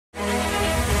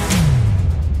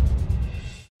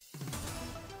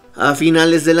A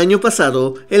finales del año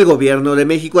pasado, el Gobierno de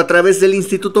México, a través del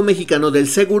Instituto Mexicano del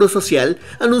Seguro Social,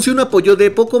 anunció un apoyo de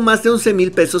poco más de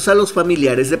 11,000 pesos a los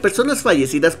familiares de personas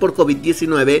fallecidas por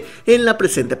COVID-19 en la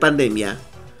presente pandemia.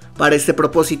 Para este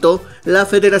propósito, la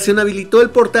Federación habilitó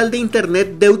el portal de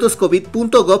internet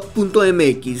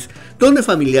deudoscovid.gov.mx, donde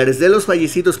familiares de los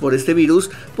fallecidos por este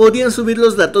virus podían subir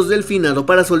los datos del finado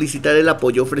para solicitar el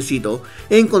apoyo ofrecido,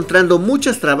 encontrando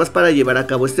muchas trabas para llevar a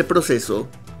cabo este proceso.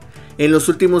 En los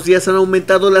últimos días han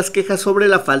aumentado las quejas sobre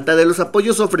la falta de los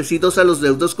apoyos ofrecidos a los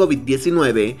deudos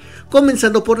COVID-19,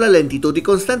 comenzando por la lentitud y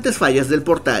constantes fallas del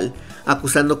portal,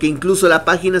 acusando que incluso la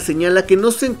página señala que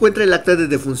no se encuentra el acta de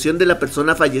defunción de la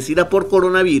persona fallecida por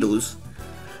coronavirus.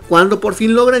 Cuando por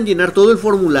fin logran llenar todo el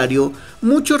formulario,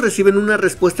 muchos reciben una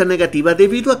respuesta negativa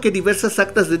debido a que diversas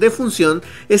actas de defunción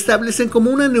establecen como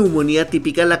una neumonía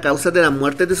típica la causa de la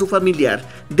muerte de su familiar,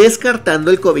 descartando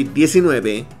el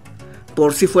COVID-19.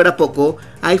 Por si fuera poco,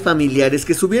 hay familiares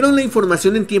que subieron la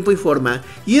información en tiempo y forma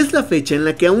y es la fecha en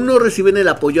la que aún no reciben el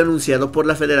apoyo anunciado por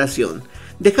la Federación,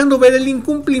 dejando ver el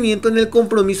incumplimiento en el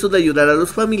compromiso de ayudar a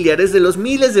los familiares de los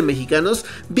miles de mexicanos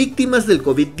víctimas del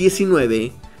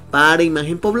COVID-19. Para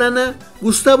Imagen Poblana,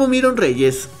 Gustavo Mirón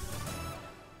Reyes.